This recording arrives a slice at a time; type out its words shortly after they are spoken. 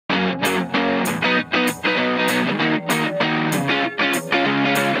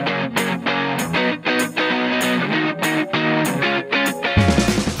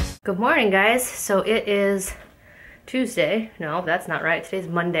morning, guys. So it is Tuesday. No, that's not right. Today's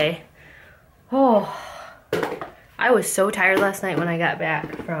Monday. Oh, I was so tired last night when I got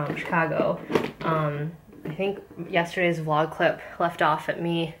back from Chicago. I think yesterday's vlog clip left off at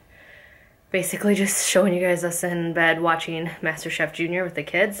me basically just showing you guys us in bed watching MasterChef Junior with the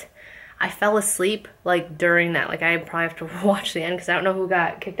kids. I fell asleep like during that. Like I probably have to watch the end because I don't know who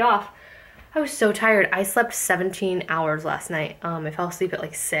got kicked off. I was so tired. I slept 17 hours last night. I fell asleep at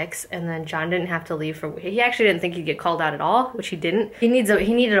like 6, and then John didn't have to leave for, he actually didn't think he'd get called out at all, which he didn't. He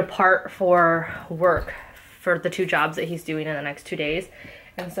needed a part for work for the 2 jobs that he's doing in the next 2 days.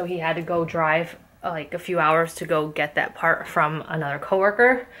 And so he had to go drive like a few hours to go get that part from another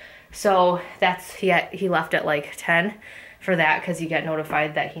coworker. So he left at like 10 for that because he got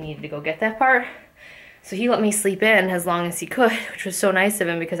notified that he needed to go get that part. So he let me sleep in as long as he could, which was so nice of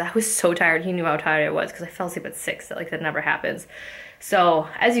him because I was so tired. He knew how tired I was because I fell asleep at 6. That never happens. So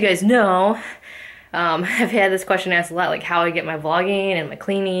as you guys know, I've had this question asked a lot, like how I get my vlogging and my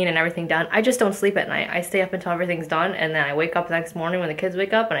cleaning and everything done. I just don't sleep at night. I stay up until everything's done, and then I wake up the next morning when the kids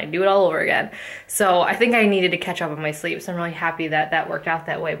wake up and I do it all over again. So I think I needed to catch up on my sleep. So I'm really happy that that worked out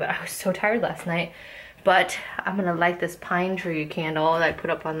that way, but I was so tired last night. But I'm gonna light this pine tree candle that I put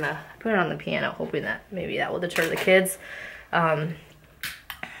it on the piano, hoping that maybe that will deter the kids. But I'm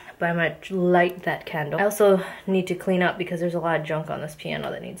gonna light that candle. I also need to clean up because there's a lot of junk on this piano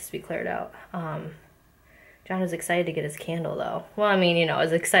that needs to be cleared out. John is excited to get his candle though. Well, I mean, you know,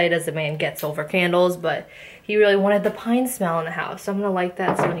 as excited as a man gets over candles, but he really wanted the pine smell in the house. So I'm gonna light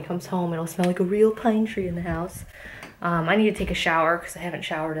that so when he comes home, it'll smell like a real pine tree in the house. I need to take a shower because I haven't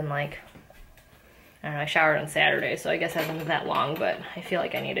showered in like, I don't know, I showered on Saturday, so I guess it hasn't been that long, but I feel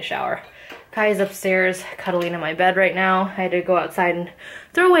like I need a shower. Kai's upstairs cuddling in my bed right now. I had to go outside and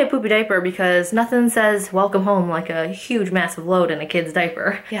throw away a poopy diaper because nothing says welcome home like a huge massive load in a kid's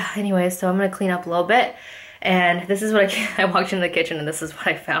diaper. Yeah, anyways, so I'm gonna clean up a little bit, and this is what I walked into the kitchen and this is what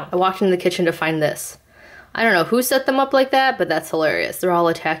I found. I walked into the kitchen to find this. I don't know who set them up like that, but that's hilarious. They're all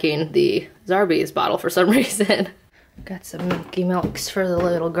attacking the Zarbee's bottle for some reason. Got some Milky Milks for the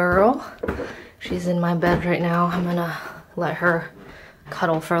little girl. She's in my bed right now. I'm gonna let her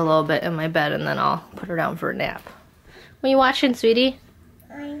cuddle for a little bit in my bed and then I'll put her down for a nap. What are you watching, sweetie?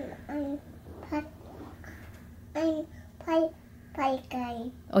 I'm playing a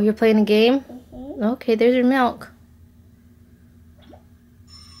game. Oh, you're playing a game? Mm-hmm. Okay, there's your milk.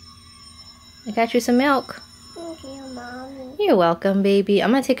 I got you some milk. Thank you, Mommy. You're welcome, baby.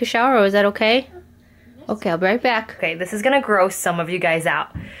 I'm gonna take a shower. Is that okay? Okay, I'll be right back. Okay, this is gonna gross some of you guys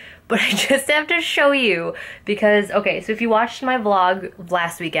out, but I just have to show you because, okay, so if you watched my vlog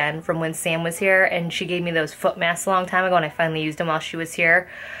last weekend from when Sam was here and she gave me those foot masks a long time ago and I finally used them while she was here,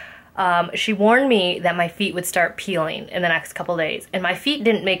 she warned me that my feet would start peeling in the next couple days, and my feet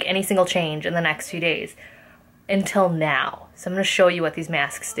didn't make any single change in the next few days until now. So I'm gonna show you what these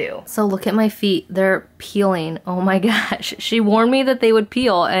masks do. So look at my feet, they're peeling. Oh my gosh, she warned me that they would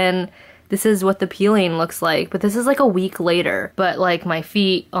peel, and this is what the peeling looks like, but this is like a week later. But like my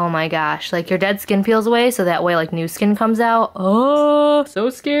feet, oh my gosh, like your dead skin peels away so that way like new skin comes out. Oh, so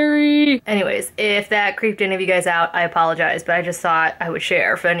scary. Anyways, if that creeped any of you guys out, I apologize, but I just thought I would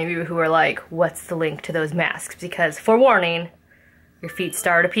share for any of you who are like, what's the link to those masks? Because forewarning, your feet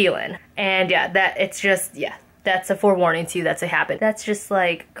start peeling. And yeah, it's just, yeah, that's a forewarning to you that's a habit. That's just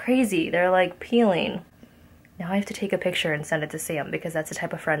like crazy. They're like peeling. Now I have to take a picture and send it to Sam because that's the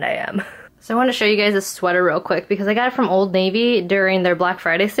type of friend I am. So I want to show you guys this sweater real quick because I got it from Old Navy during their Black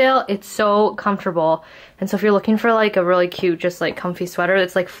Friday sale. It's so comfortable. And so if you're looking for like a really cute, just like comfy sweater,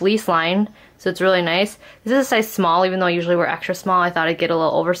 it's like fleece lined, so it's really nice. This is a size small, even though I usually wear extra small. I thought I'd get a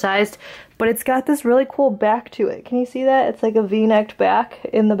little oversized. But it's got this really cool back to it. Can you see that? It's like a V-necked back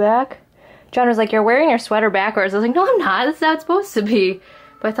in the back. John was like, you're wearing your sweater backwards. I was like, no, I'm not. This is how it's supposed to be.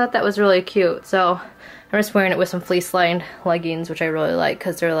 But I thought that was really cute. So I'm just wearing it with some fleece lined leggings, which I really like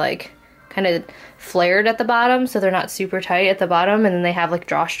because they're like kind of flared at the bottom, so they're not super tight at the bottom, and then they have like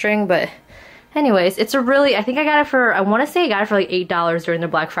drawstring. But anyways, it's a really, I think I got it for, I want to say I got it for like $8 during the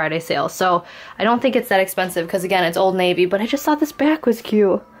Black Friday sale. So I don't think it's that expensive because again, it's Old Navy, but I just thought this back was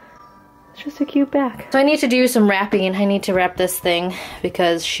cute. It's just a cute back. So I need to do some wrapping. I need to wrap this thing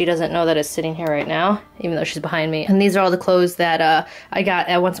because she doesn't know that it's sitting here right now, even though she's behind me. And these are all the clothes that I got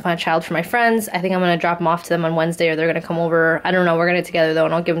at Once Upon a Child for my friends. I think I'm going to drop them off to them on Wednesday, or they're going to come over. I don't know. We're going to get together though,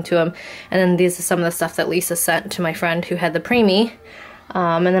 and I'll give them to them. And then these are some of the stuff that Lisa sent to my friend who had the preemie.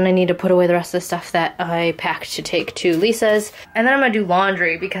 And then I need to put away the rest of the stuff that I packed to take to Lisa's. And then I'm going to do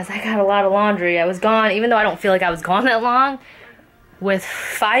laundry because I got a lot of laundry. I was gone, even though I don't feel like I was gone that long, with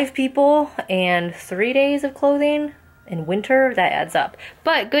 5 people and 3 days of clothing in winter, that adds up.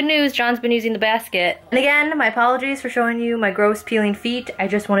 But good news, John's been using the basket. And again, my apologies for showing you my gross peeling feet. I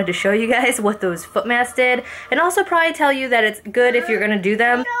just wanted to show you guys what those foot masks did. And also probably tell you that it's good if you're gonna do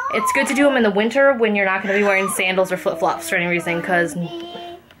them. It's good to do them in the winter when you're not gonna be wearing sandals or flip-flops for any reason, because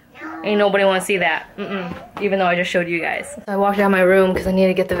ain't nobody wanna see that. Even though I just showed you guys. So I walked out of my room because I need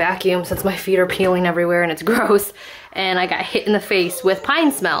to get the vacuum since my feet are peeling everywhere and it's gross. And I got hit in the face with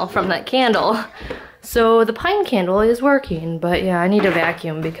pine smell from that candle. So the pine candle is working, but yeah, I need a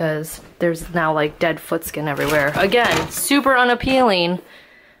vacuum because there's now like dead foot skin everywhere. Again, super unappealing,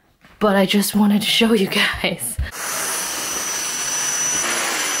 but I just wanted to show you guys.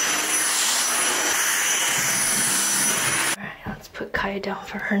 All right, let's put Kaya down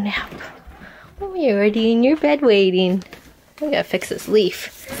for her nap. Oh, you're already in your bed waiting. I gotta fix this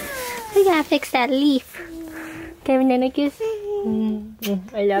leaf. I gotta fix that leaf. Can I have a nana kiss?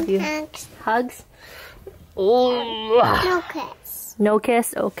 I love you. Hugs? Oh. No kiss. No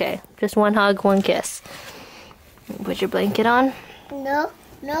kiss? Okay. Just one hug, one kiss. Put your blanket on. No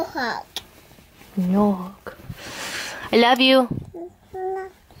hug. No hug. I love you.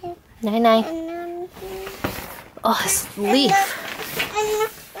 Night night. Oh, this leaf.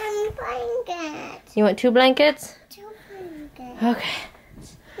 Blanket. You want 2 blankets? 2 blankets. Okay.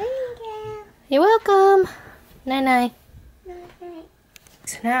 Blanket. You're welcome. Night night. Blanket.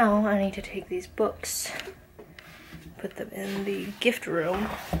 So now I need to take these books, put them in the gift room.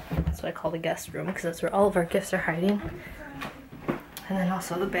 That's what I call the guest room because that's where all of our gifts are hiding. And then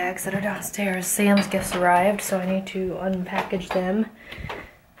also the bags that are downstairs. Sam's gifts arrived, so I need to unpackage them.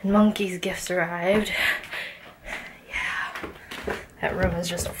 And Monkey's gifts arrived. Yeah, that room is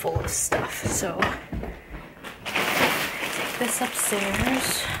just full of stuff. So I take this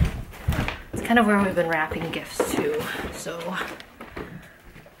upstairs. It's kind of where we've been wrapping gifts too. So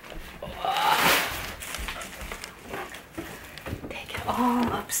take it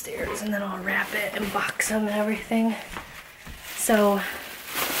all upstairs and then I'll wrap it and box them and everything. So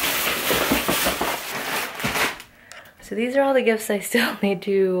these are all the gifts I still need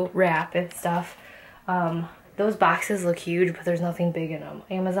to wrap and stuff. Those boxes look huge, but there's nothing big in them.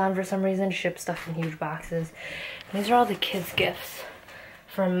 Amazon, for some reason, ships stuff in huge boxes. And these are all the kids' gifts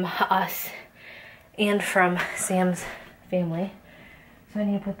from us and from Sam's family. So I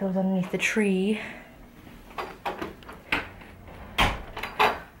need to put those underneath the tree.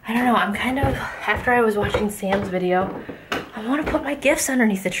 I don't know, I'm kind of, after I was watching Sam's video, I want to put my gifts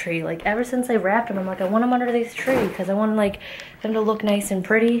underneath the tree. Like, ever since I wrapped them, I'm like, I want them underneath the tree because I want like them to look nice and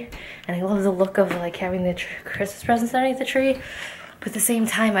pretty. And I love the look of like having the Christmas presents underneath the tree. But at the same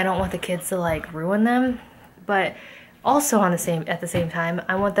time, I don't want the kids to like ruin them. But also at the same time,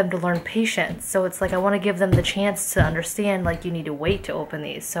 I want them to learn patience. So it's like I want to give them the chance to understand like you need to wait to open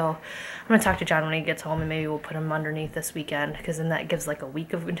these. So I'm going to talk to John when he gets home and maybe we'll put them underneath this weekend because then that gives like a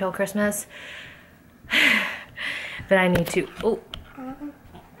week until Christmas. But I need to, oh,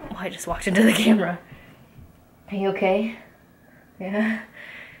 I just walked into the camera. Are you okay? Yeah.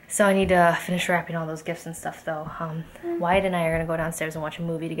 So I need to finish wrapping all those gifts and stuff though. Wyatt and I are gonna go downstairs and watch a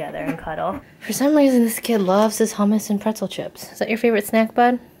movie together and cuddle. For some reason this kid loves his hummus and pretzel chips. Is that your favorite snack,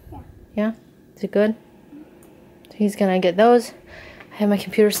 bud? Yeah. Yeah? Is it good? So he's gonna get those. I have my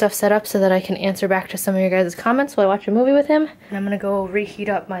computer stuff set up so that I can answer back to some of your guys' comments while I watch a movie with him. And I'm gonna go reheat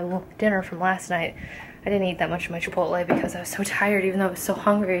up my dinner from last night. I didn't eat that much of my Chipotle because I was so tired, even though I was so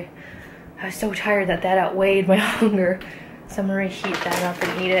hungry. I was so tired that outweighed my hunger. So I'm gonna reheat that up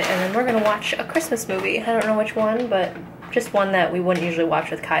and eat it, and then we're gonna watch a Christmas movie. I don't know which one, but just one that we wouldn't usually watch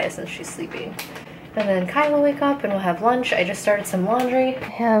with Kaya since she's sleeping. And then Kaya will wake up and we'll have lunch. I just started some laundry. I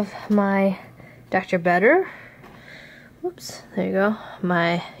have my Dr. Better. Whoops, there you go.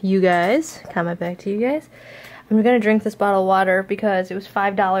 My You Guys, comment back to you guys. I'm gonna drink this bottle of water because it was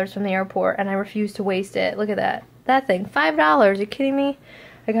 $5 from the airport and I refuse to waste it. Look at that. That thing, $5. Are you kidding me?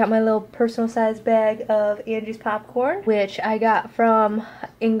 I got my little personal sized bag of Angie's popcorn, which I got from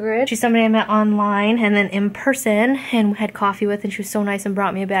Ingrid. She's somebody I met online and then in person and had coffee with, and she was so nice and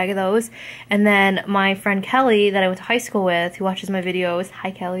brought me a bag of those. And then my friend Kelly that I went to high school with, who watches my videos, hi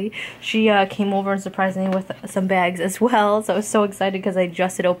Kelly, she came over and surprised me with some bags as well. So I was so excited because I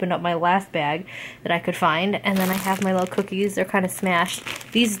just had opened up my last bag that I could find. And then I have my little cookies. They're kind of smashed.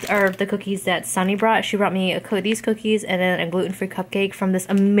 These are the cookies that Sunny brought. She brought me these cookies and then a gluten-free cupcake from this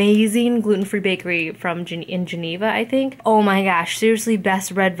amazing gluten-free bakery in Geneva, I think. Oh my gosh, seriously,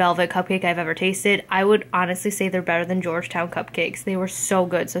 best red velvet cupcake I've ever tasted. I would honestly say they're better than Georgetown cupcakes. They were so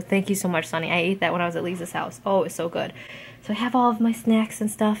good. So thank you so much, Sunny. I ate that when I was at Lisa's house. Oh, it was so good. So I have all of my snacks and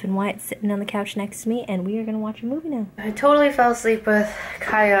stuff, and Wyatt's sitting on the couch next to me, and we are gonna watch a movie now. I totally fell asleep with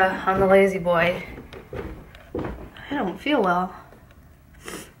Kaya on the lazy boy. I don't feel well.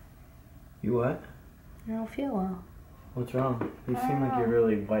 You what? I don't feel well. What's wrong? You seem like you're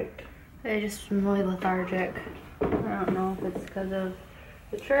really wiped. I just am really lethargic. I don't know if it's because of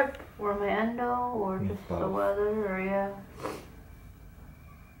the trip or my endo or just the weather or yeah.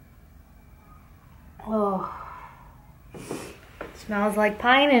 Oh. Smells like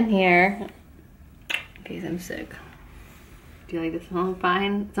pine in here. In case I'm sick. Do you like the smell of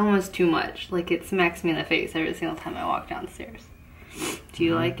pine? It's almost too much. Like it smacks me in the face every single time I walk downstairs. Do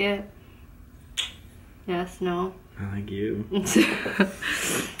you like it? Yes, no? I like you.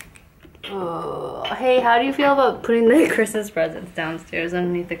 Oh, hey, how do you feel about putting the Christmas presents downstairs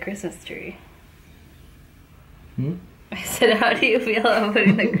underneath the Christmas tree? I said, how do you feel about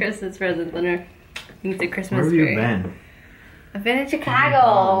putting the Christmas presents underneath the Christmas tree? Where have you been? I've been in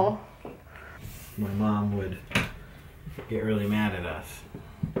Chicago. My mom would get really mad at us.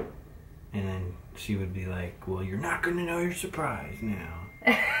 And then she would be like, well, you're not going to know your surprise now.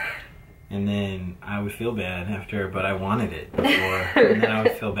 And then I would feel bad after, but I wanted it before. And then I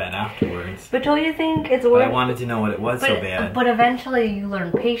would feel bad afterwards. But don't you think it's worth... But I wanted to know what it was so bad. But eventually you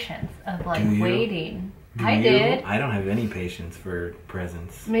learn patience of like waiting. I did. I don't have any patience for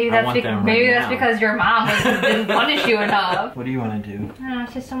presents. Maybe that's, because your mom didn't punish you enough. What do you want to do? I don't know,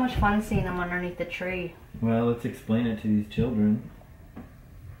 it's just so much fun seeing them underneath the tree. Well, let's explain it to these children.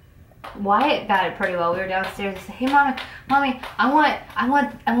 Wyatt got it pretty well. We were downstairs and said, "Hey, mommy, I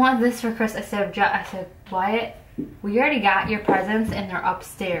want this for Christmas." I said, Wyatt, we already got your presents and they're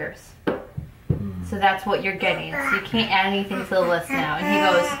upstairs. So that's what you're getting. So you can't add anything to the list now. And he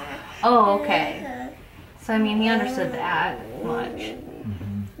goes, "Oh, okay." So I mean, he understood that much.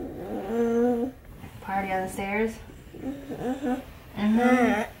 Party on the stairs.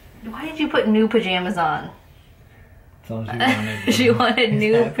 Why did you put new pajamas on? That's all she wanted. She wanted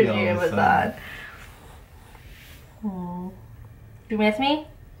new pajamas on. Do you miss me?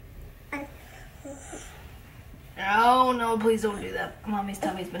 Oh no, please don't do that. Mommy's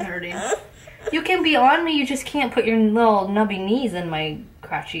tummy's been hurting. You can be on me, you just can't put your little nubby knees in my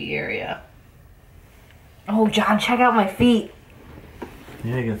crotchy area. Oh, John, check out my feet.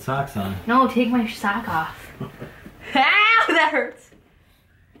 Yeah, you got socks on. No, take my sock off. Ow, that hurts.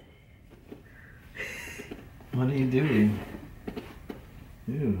 What are you doing?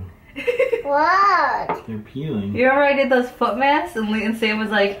 Ew. What? They're peeling. You remember I did those foot masks and Sam was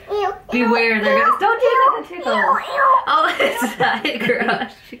like, beware, they're gonna... Don't take that to tickle. Oh, it's not a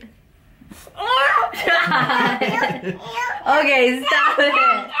crush. Okay, stop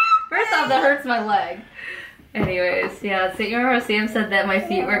it. First off, that hurts my leg. Anyways, yeah, so you remember Sam said that my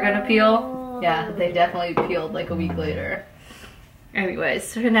feet were gonna peel? Yeah, they definitely peeled like a week later.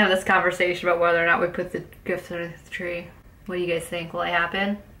 Anyways, we're gonna have this conversation about whether or not we put the gifts under the tree. What do you guys think? Will it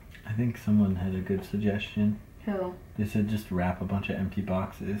happen? I think someone had a good suggestion. Who? They said just wrap a bunch of empty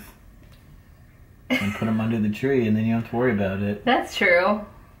boxes and put them under the tree, and then you don't have to worry about it. That's true.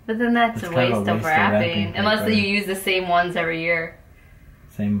 But then that's a waste of wrapping. Unless you use the same ones every year.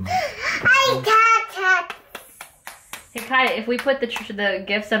 Same. Hey Kaya, if we put the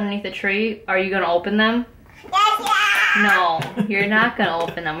gifts underneath the tree, are you gonna open them? No, you're not gonna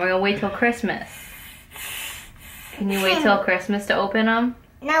open them. We're gonna wait till Christmas. Can you wait till Christmas to open them?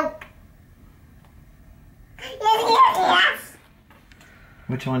 Nope. Yes.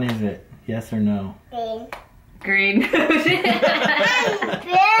 Which one is it? Yes or no? Green. Green.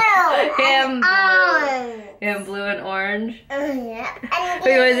 And blue. And blue and orange. Yeah.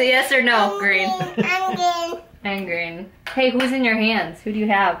 Wait, was it yes or no? Green. And green. And green. Hey, who's in your hands? Who do you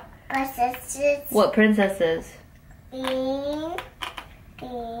have? Princesses. What princesses? Green.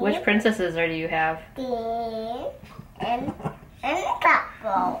 Which princesses do you have? Green. And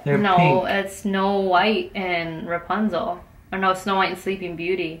purple. They're No, pink. it's Snow White and Rapunzel. Or no, Snow White and Sleeping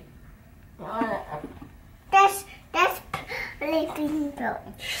Beauty. That's Sleeping Beauty.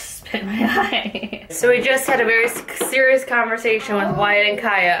 Spit in my eye. So we just had a very serious conversation with Wyatt and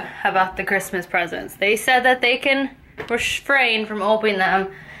Kaya about the Christmas presents. They said that they can refrain from opening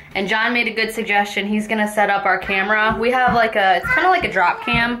them. And John made a good suggestion. He's gonna set up our camera. We have like it's kind of like a drop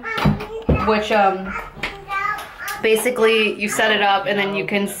cam, which basically you set it up and then you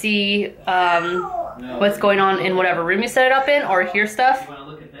can see what's going on in whatever room you set it up in, or hear stuff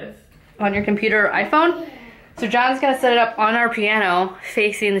on your computer or iPhone. So John's gonna set it up on our piano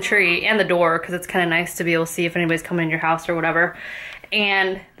facing the tree and the door, because it's kind of nice to be able to see if anybody's coming in your house or whatever.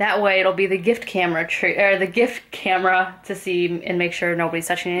 And that way it'll be the gift camera to see and make sure nobody's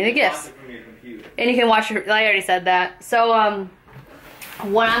touching any of the gifts. And you can watch your, I already said that. So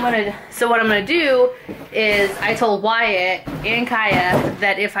what I'm gonna do is I told Wyatt and Kaya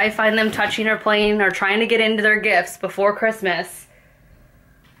that if I find them touching or playing or trying to get into their gifts before Christmas,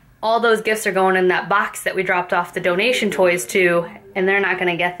 all those gifts are going in that box that we dropped off the donation toys to, and they're not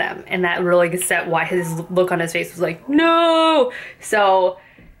gonna get them. And that really set why his look on his face was like, no! So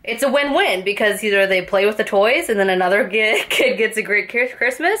it's a win-win, because either they play with the toys and then another kid gets a great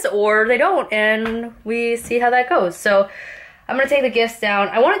Christmas, or they don't, and we see how that goes. So I'm gonna take the gifts down.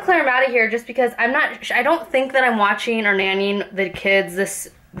 I want to clear them out of here just because I don't think that I'm watching or nannying the kids this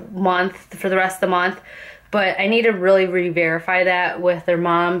month for the rest of the month, but I need to really re-verify that with their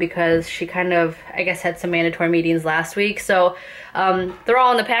mom, because she kind of, I guess, had some mandatory meetings last week. So they're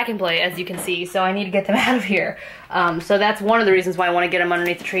all in the pack and play, as you can see, so I need to get them out of here. So that's one of the reasons why I want to get them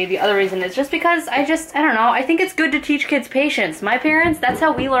underneath the tree. The other reason is just because I don't know, I think it's good to teach kids patience. My parents, that's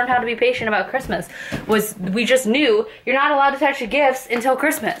how we learned how to be patient about Christmas, was we just knew you're not allowed to touch your gifts until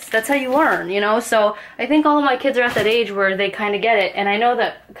Christmas. That's how you learn, you know? So I think all of my kids are at that age where they kind of get it, and I know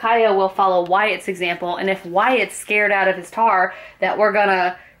that Kaya will follow Wyatt's example, and if Wyatt's scared out of his tar that we're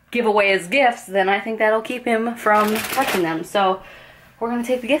gonna give away his gifts, then I think that'll keep him from touching them. So we're gonna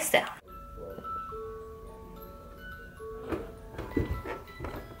take the gifts down.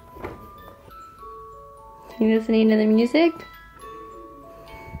 You listening to the music?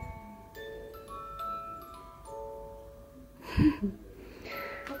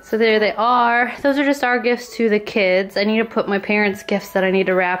 So there they are. Those are just our gifts to the kids. I need to put my parents' gifts that I need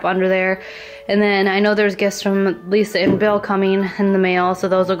to wrap under there. And then I know there's gifts from Lisa and Bill coming in the mail, so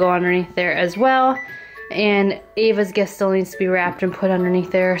those will go underneath there as well. And Ava's gift still needs to be wrapped and put underneath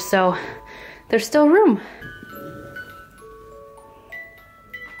there, so there's still room.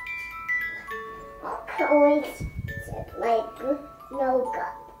 Always my snow globe.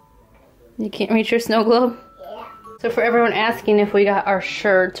 You can't reach your snow globe? Yeah. So for everyone asking if we got our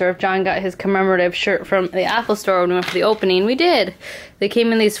shirts or if John got his commemorative shirt from the Apple store when we went for the opening, we did. They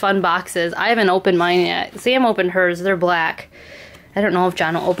came in these fun boxes. I haven't opened mine yet. Sam opened hers. They're black. I don't know if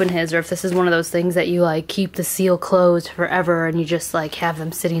John will open his or if this is one of those things that you like keep the seal closed forever and you just like have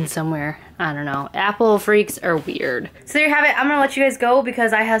them sitting somewhere. I don't know. Apple freaks are weird. So there you have it. I'm gonna let you guys go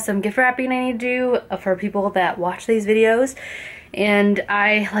because I have some gift wrapping I need to do for people that watch these videos. And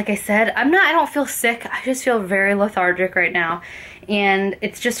like I said, I don't feel sick. I just feel very lethargic right now. And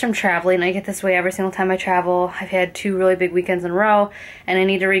it's just from traveling. I get this way every single time I travel. I've had 2 really big weekends in a row, and I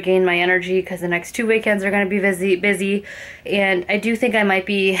need to regain my energy because the next 2 weekends are going to be busy. And I do think I might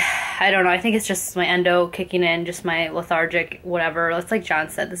be, I don't know, I think it's just my endo kicking in, just my lethargic, whatever. It's like John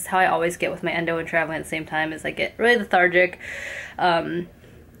said, this is how I always get with my endo and traveling at the same time, is I get really lethargic, and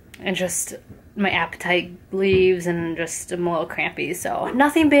just my appetite leaves and just I'm a little crampy. So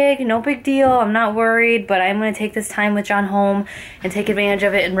nothing big, no big deal. I'm not worried, but I'm going to take this time with John home and take advantage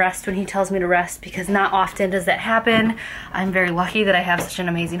of it and rest when he tells me to rest, because not often does that happen. I'm very lucky that I have such an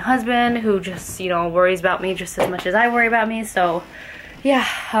amazing husband who just, you know, worries about me just as much as I worry about me. So yeah,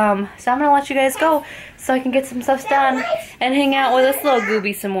 so I'm going to let you guys go so I can get some stuff done and hang out with this little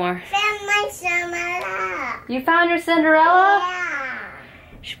gooby some more. Found my Cinderella. You found your Cinderella? Yeah.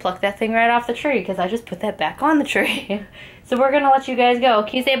 She plucked that thing right off the tree because I just put that back on the tree. So we're going to let you guys go.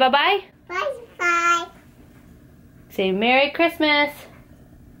 Can you say bye-bye? Bye-bye. Say Merry Christmas.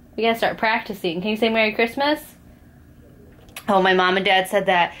 We got to start practicing. Can you say Merry Christmas? Oh, my mom and dad said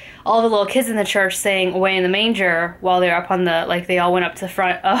that all the little kids in the church sang Away in the Manger while they were up on the, like they all went up to the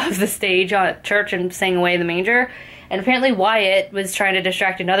front of the stage at church and sang Away in the Manger. And apparently Wyatt was trying to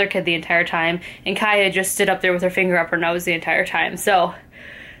distract another kid the entire time, and Kaya just stood up there with her finger up her nose the entire time. So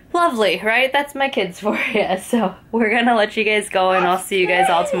lovely, right? That's my kids for you. So we're going to let you guys go, and I'll see you guys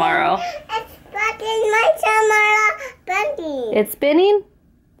all tomorrow. It's spinning my Cinderella bunny. It's spinning?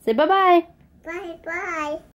 Say bye-bye. Bye.